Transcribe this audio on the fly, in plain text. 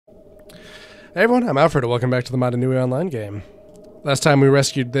Hey everyone, I'm Alfred, and welcome back to the MNOG online game. Last time we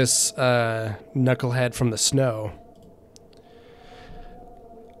rescued this knucklehead from the snow.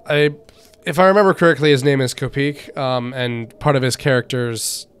 If I remember correctly, his name is Ko-Koro, and part of his character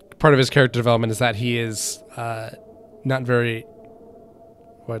development is that he is not very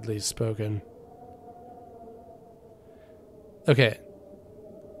widely spoken. Okay,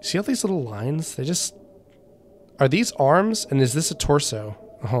 see all these little lines? Are these arms, and is this a torso?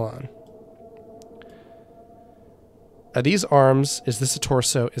 Hold on. Are these arms? Is this a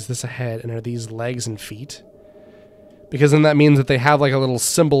torso? Is this a head? And are these legs and feet? Because then that means that they have like a little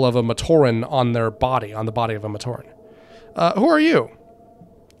symbol of a Matoran on their body, on the body of a Matoran. Who are you?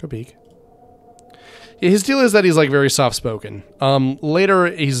 Go peek. Yeah, his deal is that he's like very soft-spoken. Later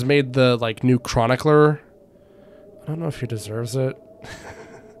he's made the like new chronicler. I don't know if he deserves it.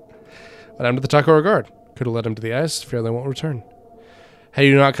 But I'm to the Ko-Koro guard. Could have led him to the ice. Fear they won't return. Had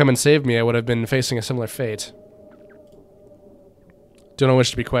you not come and saved me, I would have been facing a similar fate. Do not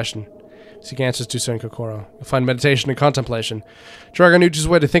wish to be questioned. Seek answers to Son Ko-Koro. You'll find meditation and contemplation. Dragon Uchi's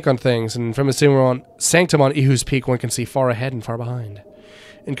way to think on things, and from his sanctum on Ihu's peak, one can see far ahead and far behind.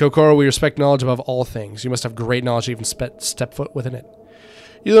 In Ko-Koro, we respect knowledge above all things. You must have great knowledge to even step foot within it.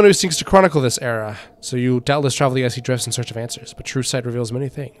 You're the one who seeks to chronicle this era, so you doubtless travel the icy drifts in search of answers, but true sight reveals many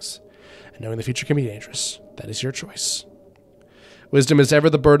things, and knowing the future can be dangerous. That is your choice. Wisdom is ever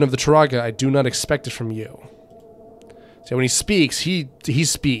the burden of the Turaga. I do not expect it from you. So when he speaks, he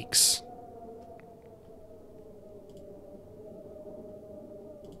speaks.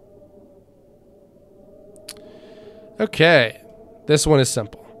 Okay. This one is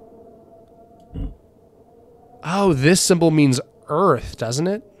simple. Oh, this symbol means earth, doesn't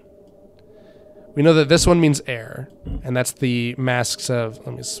it? We know that this one means air, and that's the masks of...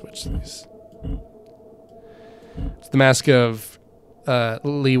 Let me switch these. It's the mask of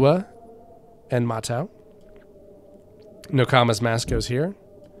Liwa and Matao. Nokama's mask goes here.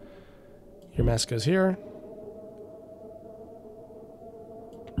 Your mask goes here.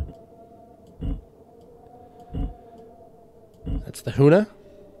 That's the Huna.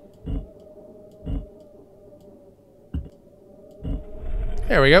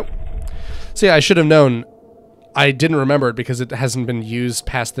 There we go. See, I should have known. I didn't remember it because it hasn't been used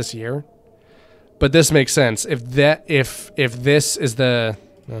past this year. But this makes sense. If this is the...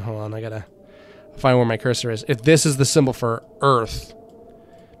 Oh, hold on, I gotta find where my cursor is. If this is the symbol for Earth,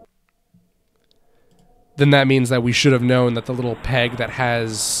 then that means that we should have known that the little peg that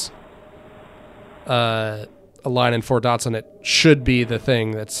has a line and 4 dots on it should be the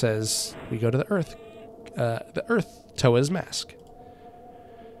thing that says we go to the Earth. The Earth Toa's mask.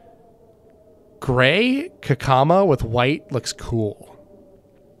 Gray Kakama with white looks cool.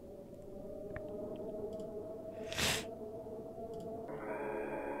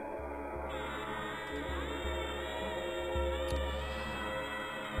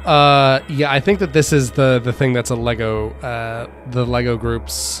 Yeah, I think that this is the thing that's a Lego, the Lego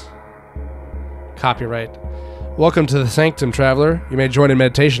group's copyright. Welcome to the Sanctum, traveler. You may join in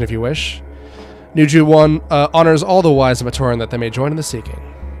meditation if you wish. Nuju 1 honors all the wise of Matoran that they may join in the seeking.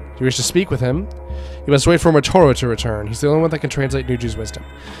 If you wish to speak with him, you must wait for Matoro to return. He's the only one that can translate Nuju's wisdom.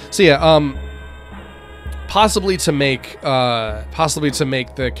 So yeah, possibly to make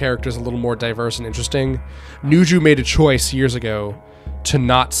the characters a little more diverse and interesting, Nuju made a choice years ago to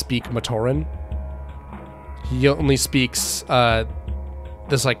not speak Matoran. He only speaks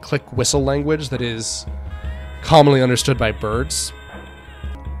this like click whistle language that is commonly understood by birds.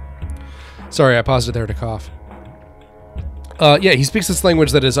 Sorry, I paused it there to cough. Yeah, he speaks this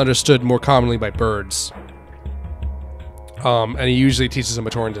language that is understood more commonly by birds. And he usually teaches a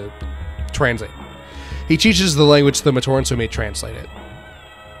Matoran to translate. He teaches the language to the Matoran so he may translate it.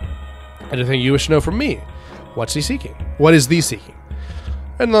 Anything you wish to know from me? What's he seeking? What is thee seeking?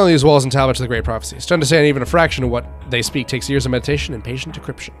 And none of these walls and tablets of the great prophecies. To understand even a fraction of what they speak takes years of meditation and patient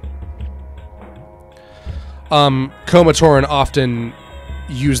decryption. Ko-Matoran often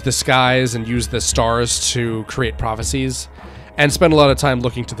use the skies and use the stars to create prophecies and spend a lot of time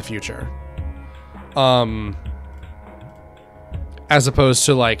looking to the future. As opposed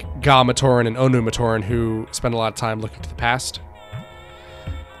to like Ga-Matoran and Onu-Matoran who spend a lot of time looking to the past.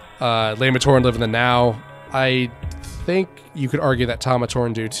 Le-Matoran live in the now. I think you could argue that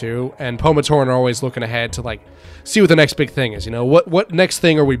Ta-Matoran do too, and Po-Matoran are always looking ahead to like see what the next big thing is. You know, what next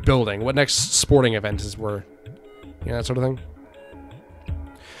thing are we building? What next sporting event is we're, you know, that sort of thing.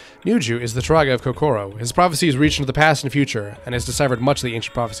 Nuju is the Turaga of Ko-Koro. His prophecies reach into the past and future, and has deciphered much of the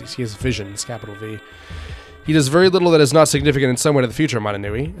ancient prophecies. He has visions, capital V. He does very little that is not significant in some way to the future,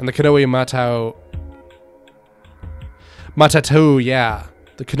 Mananui, and the Kanoe Matao, yeah,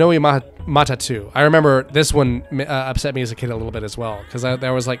 The Konoe Matatu. I remember this one upset me as a kid a little bit as well, because I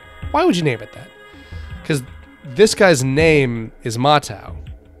was like, why would you name it that? Because this guy's name is Matao.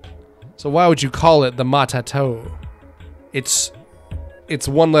 So why would you call it the Matato? It's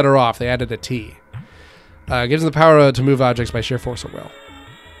one letter off. They added a T. Gives him the power to move objects by sheer force of will.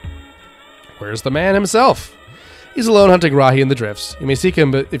 Where's the man himself? He's alone hunting Rahi in the drifts. You may seek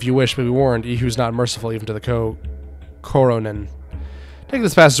him if you wish, but be warned, he who's not merciful even to the Ko-Koro. Take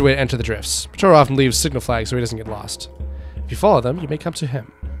this fastest way to enter the drifts. Patrol often leaves signal flags so he doesn't get lost. If you follow them, you may come to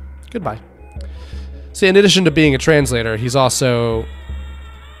him. Goodbye. See, in addition to being a translator, he's also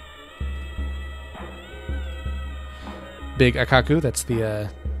Big Akaku. That's the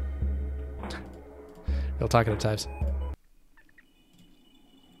real talkative types.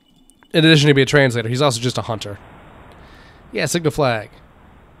 In addition to being a translator, he's also just a hunter. Yeah, signal flag.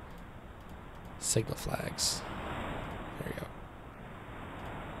 Signal flags. There you go.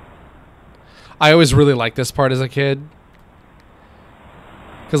 I always really liked this part as a kid.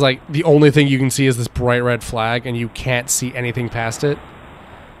 Because, like, the only thing you can see is this bright red flag, and you can't see anything past it.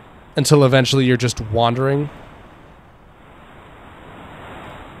 Until eventually you're just wandering.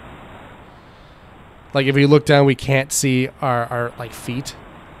 Like, if you look down, we can't see our like, feet.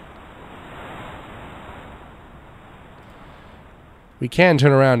 We can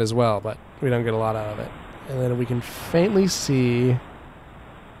turn around as well, but we don't get a lot out of it. And then we can faintly see...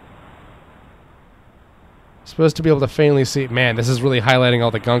 Supposed to be able to faintly see... Man, this is really highlighting all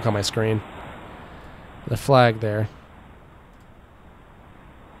the gunk on my screen. The flag there.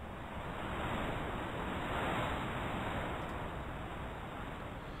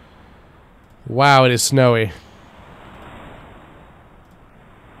 Wow, it is snowy.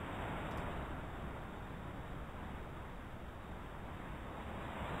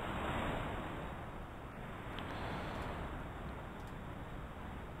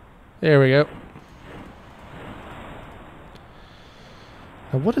 There we go.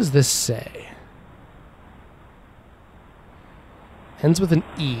 Now, what does this say? Ends with an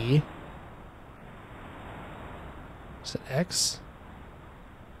E. Is it X?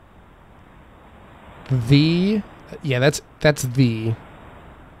 The... Yeah, that's the.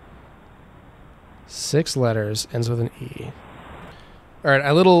 6 letters, ends with an E. Alright,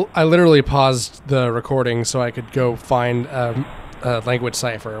 I literally paused the recording so I could go find a language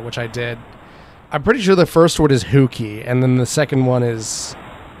cipher, which I did. I'm pretty sure the first word is Huki, and then the second one is...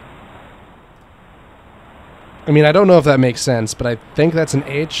 I mean, I don't know if that makes sense, but I think that's an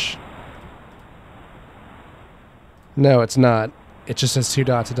H. No, it's not. It just has 2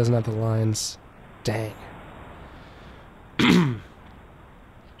 dots. It doesn't have the lines. Dang.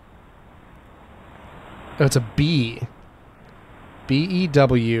 Oh, it's a B.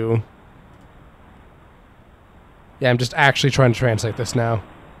 B-E-W. Yeah, I'm just actually trying to translate this now.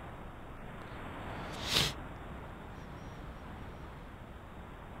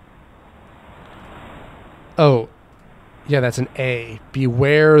 Oh, yeah, that's an A.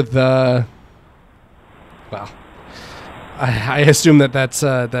 Beware the... Well, I assume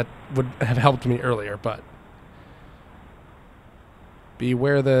that would have helped me earlier, but...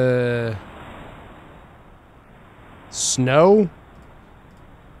 Beware the... Snow?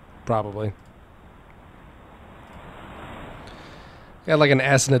 Probably. Got like an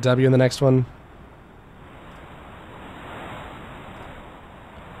S and a W in the next one.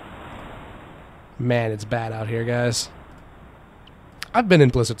 Man, it's bad out here, guys. I've been in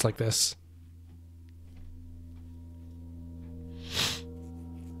blizzards like this.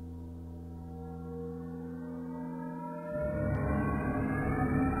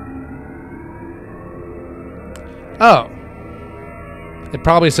 Oh. It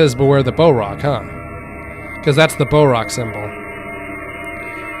probably says beware the bow rock, huh? Because that's the bow rock symbol.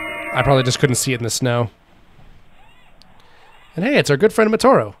 I probably just couldn't see it in the snow. And hey, it's our good friend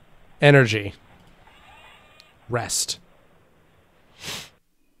Matoro. Energy. Rest.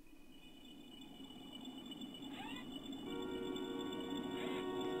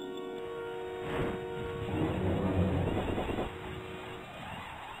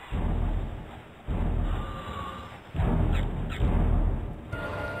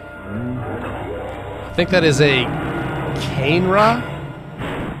 I think that is a Cainra.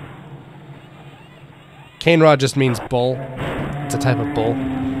 Cainra just means bull. It's a type of bull.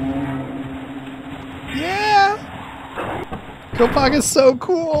 Yeah! Kopag is so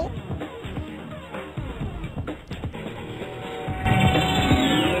cool!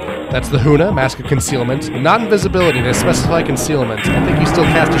 That's the Huna, Mask of Concealment. Not invisibility, they specify concealment. I think you still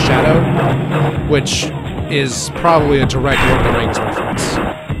cast a shadow, which is probably a direct Lord of the Rings reference.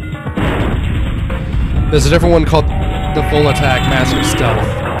 There's a different one called the full attack Mask of Stealth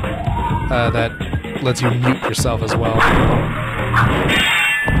that lets you mute yourself as well.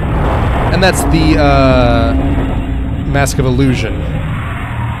 And that's the Mask of Illusion.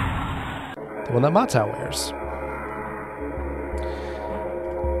 The one that Matau wears.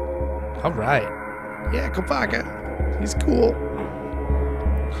 Alright. Yeah, Kopaka. He's cool.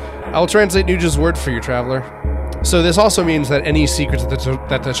 I will translate Nuju's word for you, traveler. So this also means that any secrets that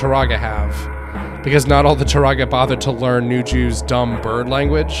the Turaga have, because not all the Turaga bothered to learn Nuju's dumb bird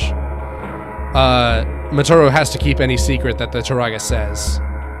language, Motoro has to keep any secret that the Turaga says.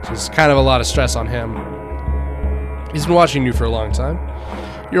 So it's kind of a lot of stress on him. He's been watching you for a long time.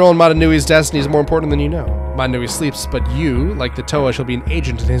 Your own Matanui's destiny is more important than you know. Matanui sleeps, but you, like the Toa, shall be an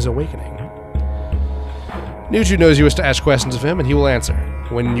agent in his awakening. Nuju knows you wish to ask questions of him, and he will answer.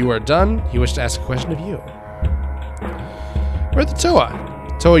 When you are done, he wishes to ask a question of you. We're the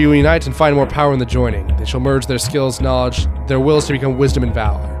Toa. Toa, you unite and find more power in the joining. They shall merge their skills, knowledge, their wills to become wisdom and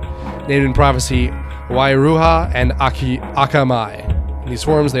valor. Named in prophecy, Wairuha and Akamai. In these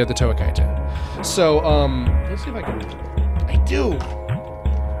forms, they are the Toa Kaito. So, let's see if I can... I do!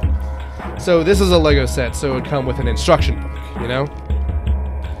 So, this is a Lego set, so it would come with an instruction book, you know?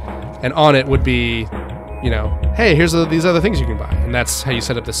 And on it would be, you know, hey, here's these other things you can buy. And that's how you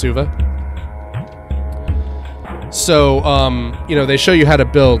set up the Suva. So, you know, they show you how to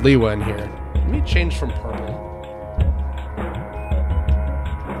build Liwa in here. Let me change from purple.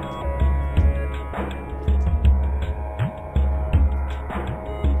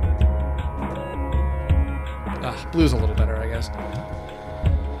 Blue's a little better, I guess.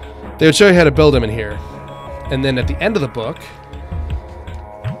 They would show you how to build him in here. And then at the end of the book,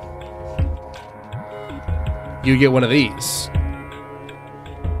 you get one of these.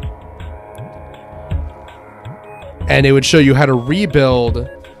 And it would show you how to rebuild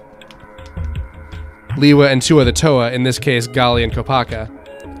Liwa and two other Toa, in this case, Gali and Kopaka,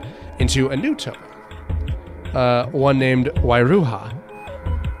 into a new Toa. One named Wairuha.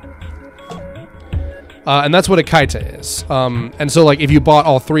 And that's what a Kaita is. And so, like, if you bought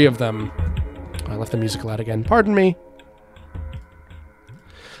all three of them... I left the music loud again. Pardon me.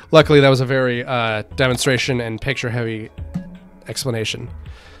 Luckily, that was a very demonstration and picture-heavy explanation.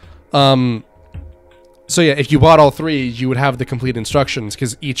 So yeah, if you bought all three, you would have the complete instructions,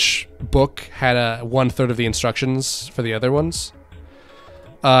 because each book had 1/3 of the instructions for the other ones.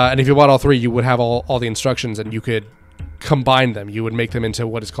 And if you bought all three, you would have all the instructions, and you could combine them. You would make them into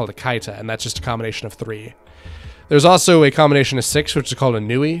what is called a Kaita, and that's just a combination of 3. There's also a combination of 6, which is called a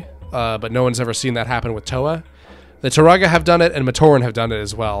Nui, but no one's ever seen that happen with Toa. The Turaga have done it, and Matoran have done it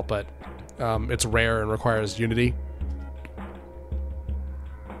as well, but it's rare and requires unity.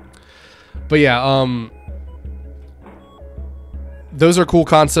 But yeah, those are cool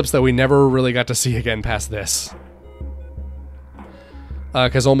concepts that we never really got to see again past this.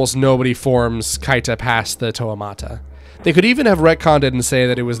 Because almost nobody forms Kaita past the Toa Mata. They could even have retconned it and say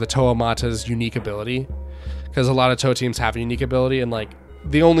that it was the Toa Mata's unique ability. Because a lot of Toa teams have a unique ability, and like,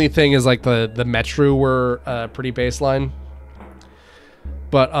 the only thing is like the Metru were pretty baseline.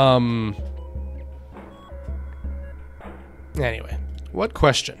 But, anyway. What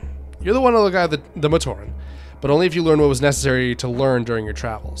question? You're the one who got the Matoran, but only if you learn what was necessary to learn during your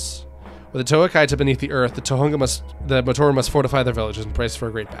travels. With the Toa Kaita beneath the earth, the Matoran must fortify their villages and brace for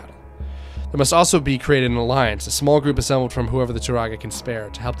a great battle. There must also be created an alliance, a small group assembled from whoever the Turaga can spare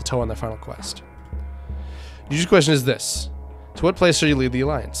to help the Toa on their final quest. Yuji's question is this. To what place should you lead the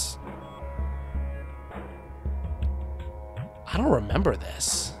alliance? I don't remember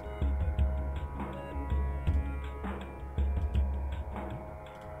this.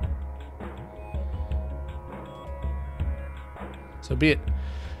 So be it.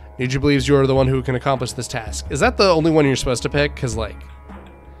 Yuji believes you are the one who can accomplish this task. Is that the only one you're supposed to pick? Because, like,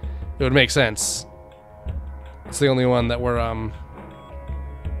 it would make sense. It's the only one that we're,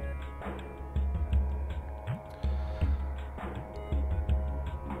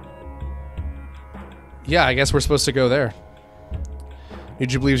 yeah, I guess we're supposed to go there.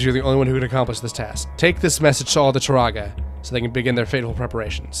 Yuji believes you're the only one who can accomplish this task. Take this message to all the Turaga, so they can begin their fateful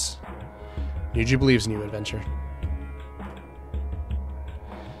preparations. Yuji believes in you, adventure.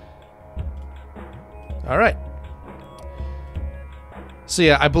 Alright. So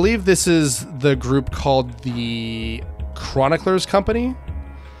yeah, I believe this is the group called the Chroniclers Company.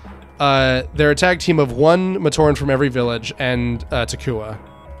 They're a tag team of 1 Matoran from every village and Takua,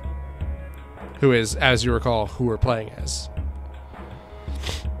 who is, as you recall, who we're playing as.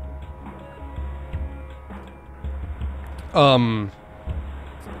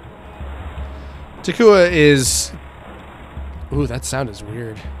 Takua is... Ooh, that sound is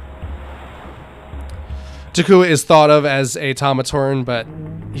weird. Takua is thought of as a Tamatorn, but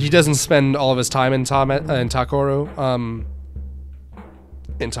he doesn't spend all of his time in Ko-Koro,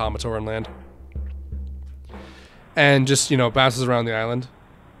 in Tamatorn land. And just, you know, bounces around the island.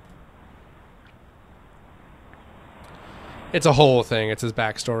 It's a whole thing. It's his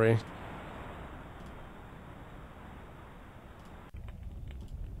backstory.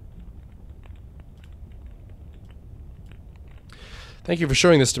 Thank you for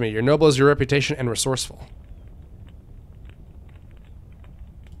showing this to me. You're noble as your reputation and resourceful.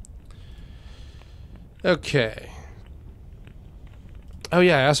 Okay. Oh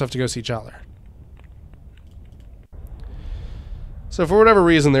yeah, I also have to go see Jollar. So for whatever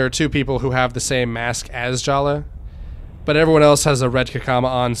reason, there are two people who have the same mask as Jala, but everyone else has a red Kakama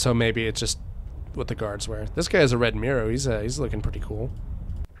on, so maybe it's just what the guards wear. This guy has a red Miro. He's looking pretty cool.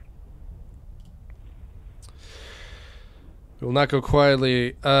 We will not go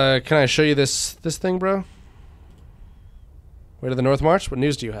quietly. Can I show you this thing, bro? Way to the North March? What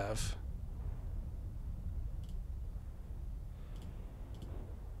news do you have?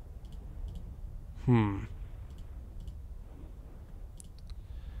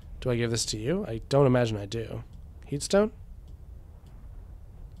 Do I give this to you? I don't imagine I do. Heatstone?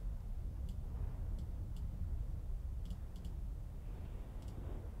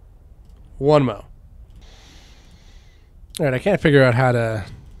 One mo. Alright, I can't figure out how to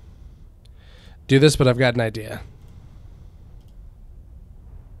do this, but I've got an idea.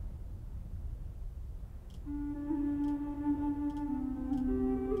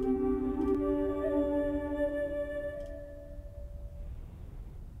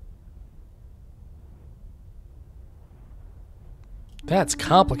 That's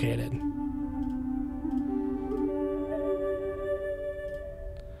complicated.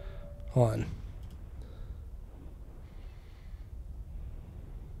 Hold on.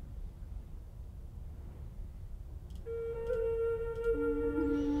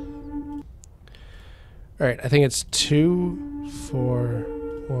 All right, I think it's 2, 4,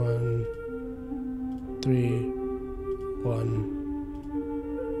 1, 3, 1.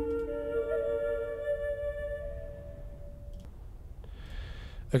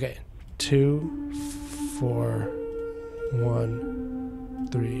 Okay, 2, 4, 1,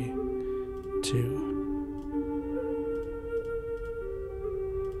 3, 2.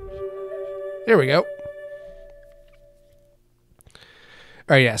 There we go. All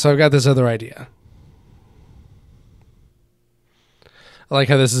right, yeah, so I've got this other idea. I like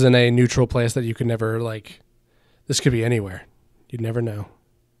how this is in a neutral place that you can never, like, this could be anywhere. You'd never know.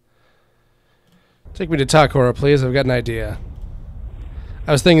 Take me to Ko-Koro, please. I've got an idea.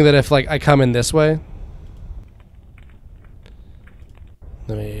 I was thinking that if, like, I come in this way.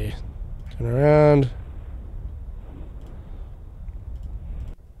 Let me turn around.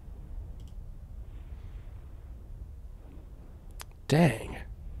 Dang.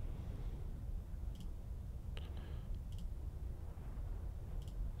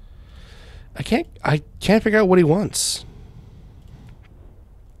 I can't figure out what he wants.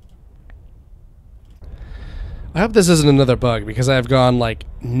 I hope this isn't another bug because I've gone like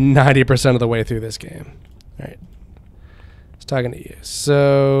 90% of the way through this game. All right. I was talking to you.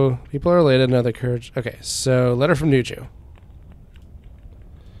 So, people are related, another courage. Okay, so letter from Nuju.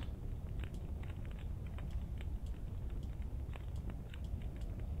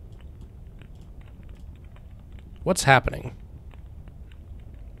 What's happening?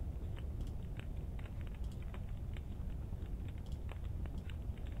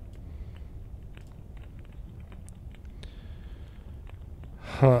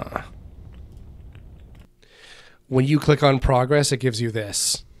 Huh. When you click on progress, it gives you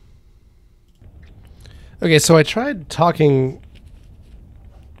this. Okay, so I tried talking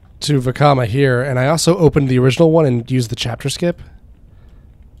to Vakama here, and I also opened the original one and used the chapter skip.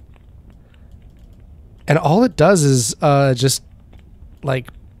 And all it does is just,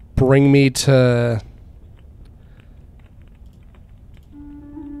 like, bring me to...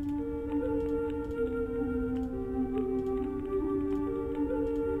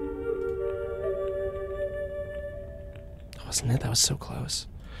 Wasn't it? That was so close.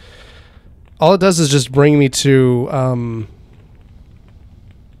 All it does is just bring me to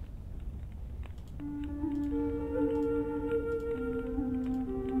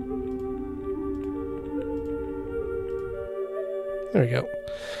there we go.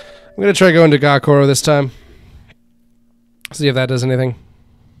 I'm gonna try going to Ko-Koro this time. See if that does anything.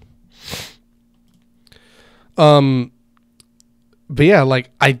 But yeah,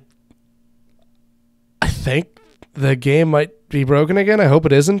 like I think the game might be broken again. I hope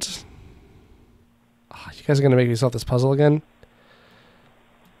it isn't. Oh, you guys are going to make me solve this puzzle again?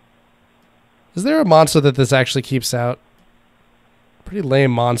 Is there a monster that this actually keeps out? Pretty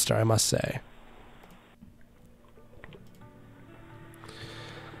lame monster, I must say.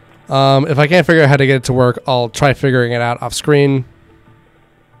 If I can't figure out how to get it to work, I'll try figuring it out off screen.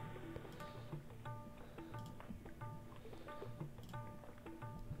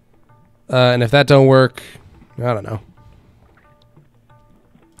 And if that don't work, I don't know.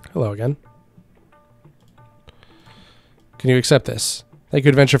 Hello again. Can you accept this? Thank you,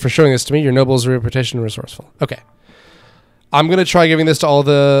 Adventure, for showing this to me. Your noble's reputation and resourceful. Okay. I'm gonna try giving this to all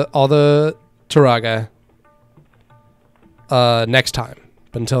the Turaga next time.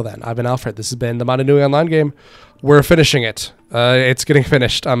 But until then, I've been Alfred. This has been the Motonui Online game. We're finishing it. It's getting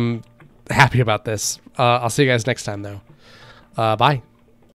finished. I'm happy about this. I'll see you guys next time, though. Bye.